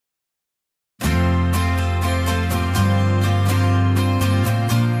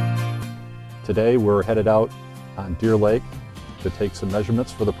Today we're headed out on Deer Lake to take some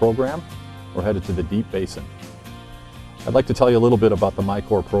measurements for the program. We're headed to the Deep Basin. I'd like to tell you a little bit about the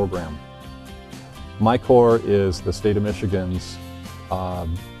MyCore program. MyCore is the state of Michigan's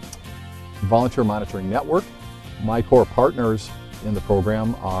volunteer monitoring network. MyCore partners in the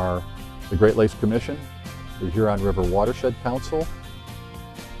program are the Great Lakes Commission, the Huron River Watershed Council,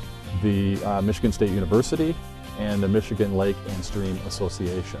 the Michigan State University, and the Michigan Lake and Stream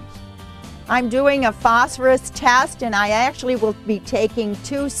Associations. I'm doing a phosphorus test, and I actually will be taking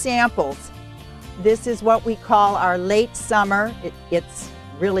 2 samples. This is what we call our late summer. It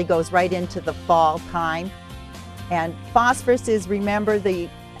really goes right into the fall time. And phosphorus is, remember, the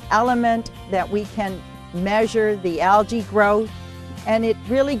element that we can measure the algae growth, and it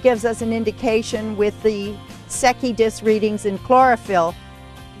really gives us an indication with the Secchi disc readings in chlorophyll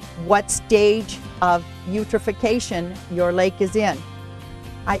what stage of eutrophication your lake is in.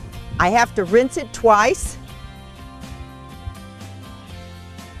 I have to rinse it twice.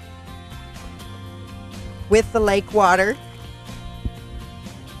 With the lake water.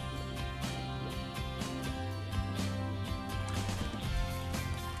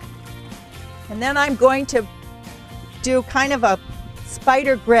 And then I'm going to do kind of a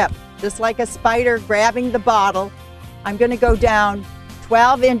spider grip, just like a spider grabbing the bottle. I'm going to go down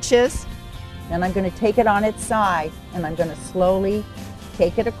 12 inches, then I'm going to take it on its side, and I'm going to slowly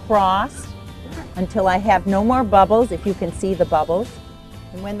take it across until I have no more bubbles, if you can see the bubbles.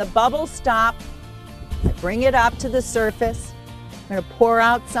 And when the bubbles stop, I bring it up to the surface. I'm going to pour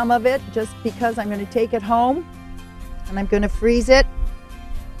out some of it just because I'm going to take it home, and I'm going to freeze it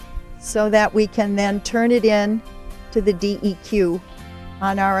so that we can then turn it in to the DEQ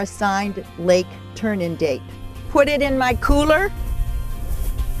on our assigned lake turn-in date. Put it in my cooler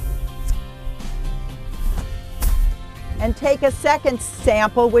and take a second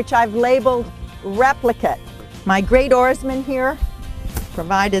sample, which I've labeled replicate. My great oarsman here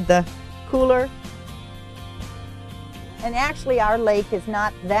provided the cooler. And actually our lake is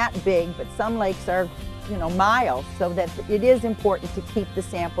not that big, but some lakes are, miles, so that it is important to keep the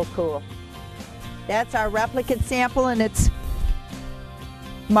sample cool. That's our replicate sample, and it's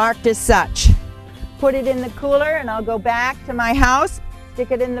marked as such. Put it in the cooler, and I'll go back to my house,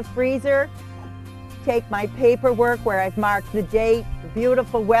 stick it in the freezer, take my paperwork where I've marked the date, the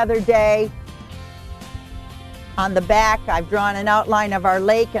beautiful weather day. On the back, I've drawn an outline of our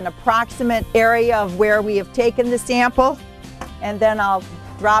lake, an approximate area of where we have taken the sample, and then I'll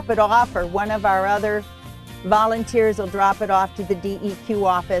drop it off, or one of our other volunteers will drop it off to the DEQ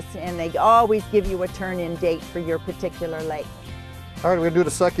office, and they always give you a turn-in date for your particular lake. All right, we're going to do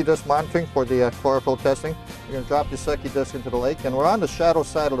the Secchi disc monitoring for the chlorophyll testing. We're going to drop the Secchi disc into the lake, and we're on the shadow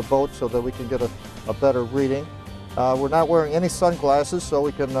side of the boat so that we can get a better reading. We're not wearing any sunglasses, so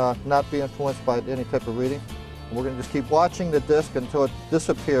we can not be influenced by any type of reading. And we're going to just keep watching the disc until it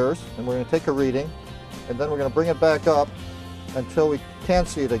disappears, and we're going to take a reading, and then we're going to bring it back up until we can't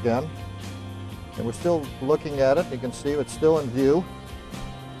see it again. And we're still looking at it. You can see it's still in view.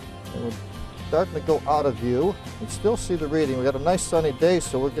 And we're starting to go out of view and still see the reading. We got a nice sunny day,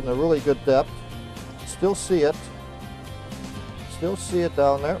 so we're getting a really good depth. Still see it. Still see it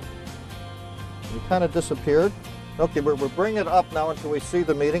down there. It kind of disappeared. Okay, we're bringing it up now until we see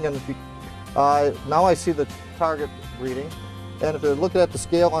the meeting, and if you, now I see the target reading. And if you're looking at the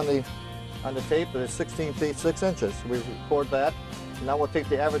scale on the tape, it is 16 feet 6 inches. We record that. And now we'll take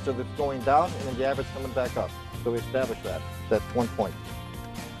the average of it going down and then the average coming back up. So we established that. That's 1 point.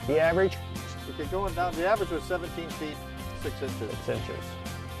 The average? If you're going down, the average was 17 feet 6 inches. 6 inches.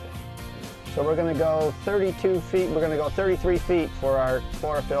 So we're going to go 32 feet. We're going to go 33 feet for our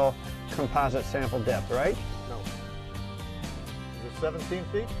chlorophyll composite sample depth, right? No. Is it 17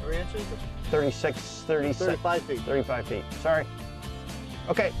 feet 3 inches? 36, 35 feet. 35 feet. Sorry.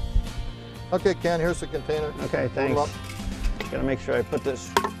 Okay. Okay, Ken, here's the container. Okay, thanks. Gotta make sure I put this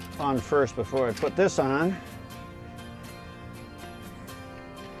on first before I put this on.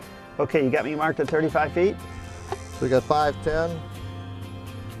 Okay, you got me marked at 35 feet? So we got 5, 10,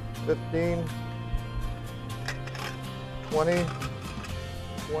 15, 20,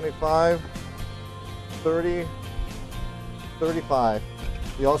 25, 30, 35.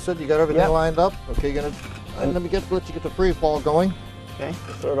 You all set? You got everything lined up? Okay, you're gonna let you get the free fall going. Okay,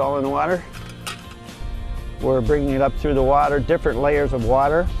 throw it all in the water. We're bringing it up through the water, different layers of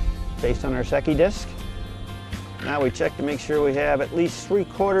water based on our Secchi disc. Now we check to make sure we have at least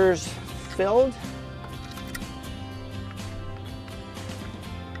 3/4 filled.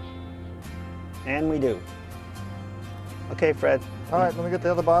 And we do. Okay, Fred. All right, let me get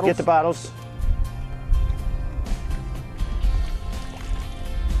the other bottles. Get the bottles.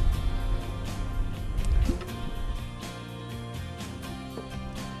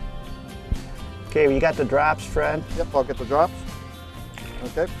 Okay, well, you got the drops, Fred? Yep, I'll get the drops.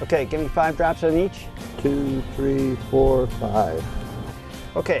 Okay. Okay, give me 5 drops on each. 2, 3, 4, 5.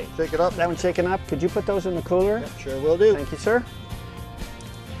 Okay. Shake it up. That one's shaken up. Could you put those in the cooler? Yep, sure will do. Thank you, sir.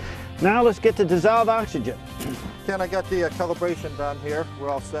 Now let's get to dissolved oxygen. Ken, I got the calibration done here. We're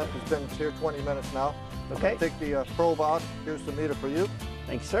all set. It's been here 20 minutes now. Okay. Take the probe out. Here's the meter for you.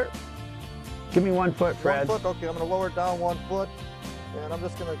 Thank you, sir. Give me 1 foot, Fred. 1 foot. Okay, I'm going to lower it down 1 foot. And I'm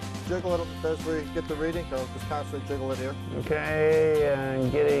just going to jiggle it as we get the reading. I'll just constantly jiggle it here. Okay, I'm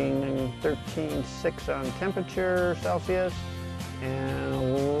getting 13.6 on temperature Celsius and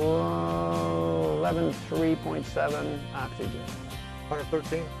 11.3.7 oxygen.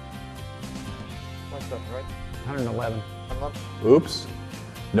 113. 0.7, right? 111. 111. Oops.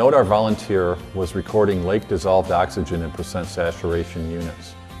 Note our volunteer was recording lake dissolved oxygen in percent saturation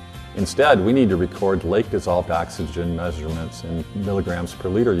units. Instead, we need to record lake dissolved oxygen measurements in milligrams per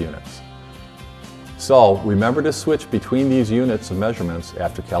liter units. So remember to switch between these units of measurements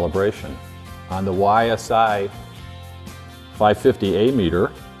after calibration. On the YSI 550A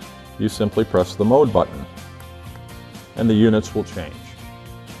meter, you simply press the mode button and the units will change.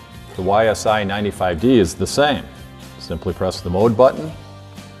 The YSI 95D is the same. Simply press the mode button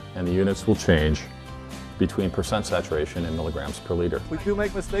and the units will change between percent saturation and milligrams per liter. We do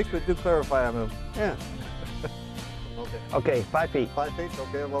make mistakes, but do clarify them. Yeah. Okay. Okay, 5 feet. 5 feet,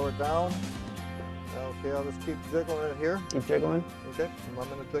 okay, lower it down. Okay, I'll just keep jiggling it here. Keep jiggling. Okay,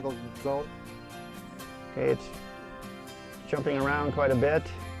 I'm in the jiggle zone. Okay, it's jumping around quite a bit.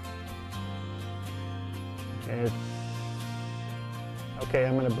 It's okay,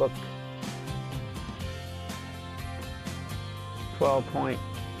 I'm going to book 12.1.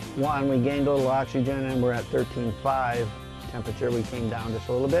 We gained a little oxygen and we're at 13.5 temperature. We came down just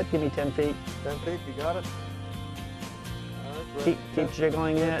a little bit. Give me 10 feet. 10 feet, you got it? All right, Keep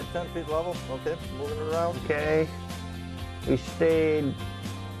jiggling it. 10 feet level, okay, moving it around. Okay. We stayed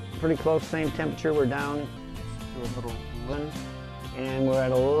pretty close, same temperature. We're down Do a little 11 and we're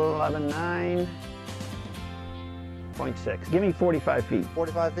at 11.9.6. Give me 45 feet.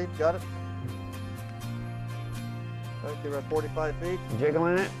 45 feet, got it? Okay, we're at 45 feet.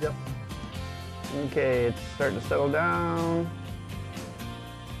 Jiggling it. Yep. Okay, it's starting to settle down.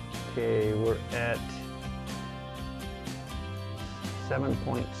 Okay, we're at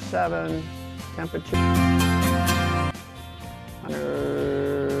 7.7 temperature.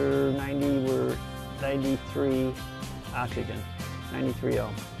 190, we're 93 oxygen, 93O.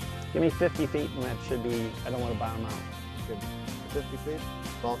 Give me 50 feet and that should be, I don't want to bottom out. Okay, 50 feet,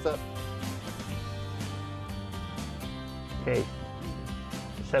 all set. Okay,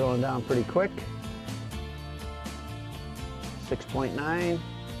 settling down pretty quick. 6.9.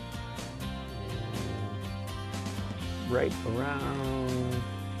 Right around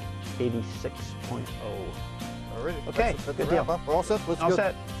 86.0. Alrighty. Okay, that's good the wrap, deal. huh? We're all set. Let's All go.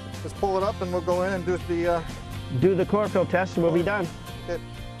 set. Let's pull it up and we'll go in and do the. Do the chlorophyll test and we'll be done. Okay.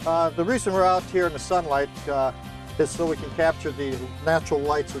 The reason we're out here in the sunlight is so we can capture the natural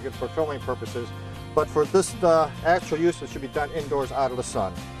lights we get for filming purposes. But for this actual use, it should be done indoors out of the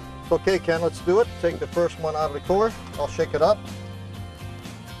sun. Okay, Ken, let's do it. Take the first one out of the cooler. I'll shake it up.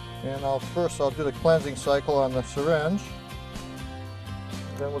 And I'll do the cleansing cycle on the syringe.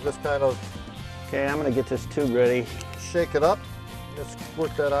 Then we'll just kind of Okay, I'm gonna get this tube ready. shake it up. Just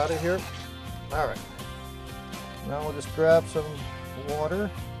squirt that out of here. All right. Now we'll just grab some water.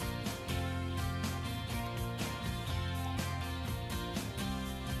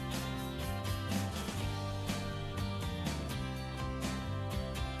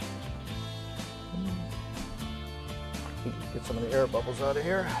 Get some of the air bubbles out of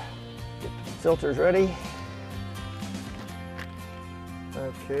here. Get the filters ready.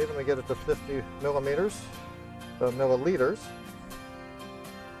 Okay, let me get it to 50 milliliters.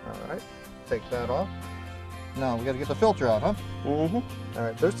 All right, take that off. Now we got to get the filter out, huh? Mm-hmm. All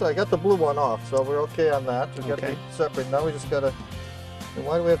right, I got the blue one off, so we're okay on that. We got to Okay. be separate. Now we just got to.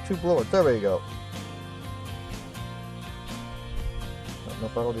 Why do we have two blue ones? There we go.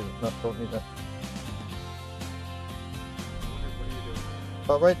 Nope, I don't need it. Nope, don't need that.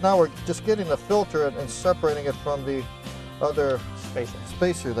 Right now we're just getting the filter and separating it from the other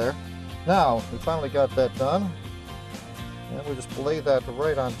spacer there. Now we finally got that done, and we just lay that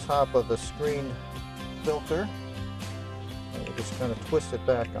right on top of the screened filter, and we just kind of twist it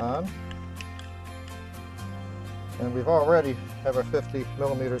back on. And we've already have our 50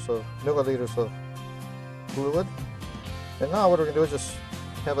 milliliters of fluid. And now what we're going to do is just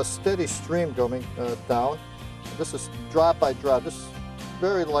have a steady stream going down. This is drop by drop, just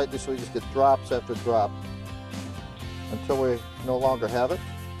very lightly, so we just get drops after drop until we no longer have it.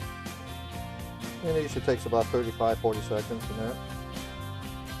 And it usually takes about 35-40 seconds in there.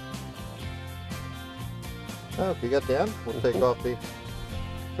 Okay, you got the end. We'll take off the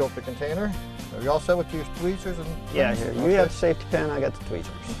filter container. Are you all set with your tweezers and Yeah, things? here. You have the safety pen, I got the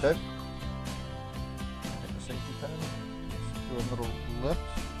tweezers. Okay. Take the safety pen, do a little lift.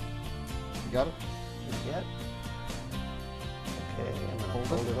 You got it? Yet. Okay, I'm gonna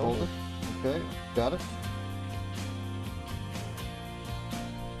Hold it, hold over. it. Okay, got it.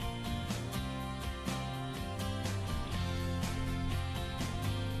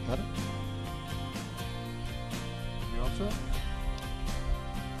 Got it? You all set?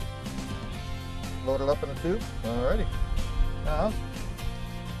 Load it up in the tube. Alrighty. Now,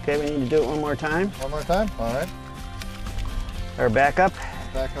 Okay, we need to do it one more time. one more time. Alright. Our backup.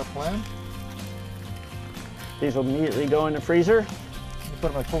 Backup plan. These will immediately go in the freezer. You can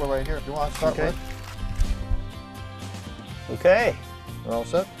put them in a cooler right here if you want to start Okay. with. Okay, We're all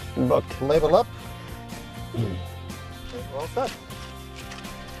set. booked. Label up. Okay, we're all set.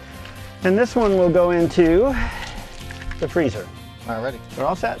 And this one will go into the freezer. Alrighty. We're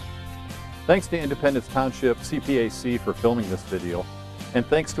all set. Thanks to Independence Township CPAC for filming this video, and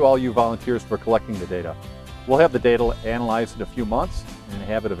thanks to all you volunteers for collecting the data. We'll have the data analyzed in a few months and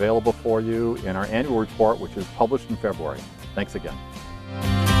have it available for you in our annual report, which is published in February. Thanks again.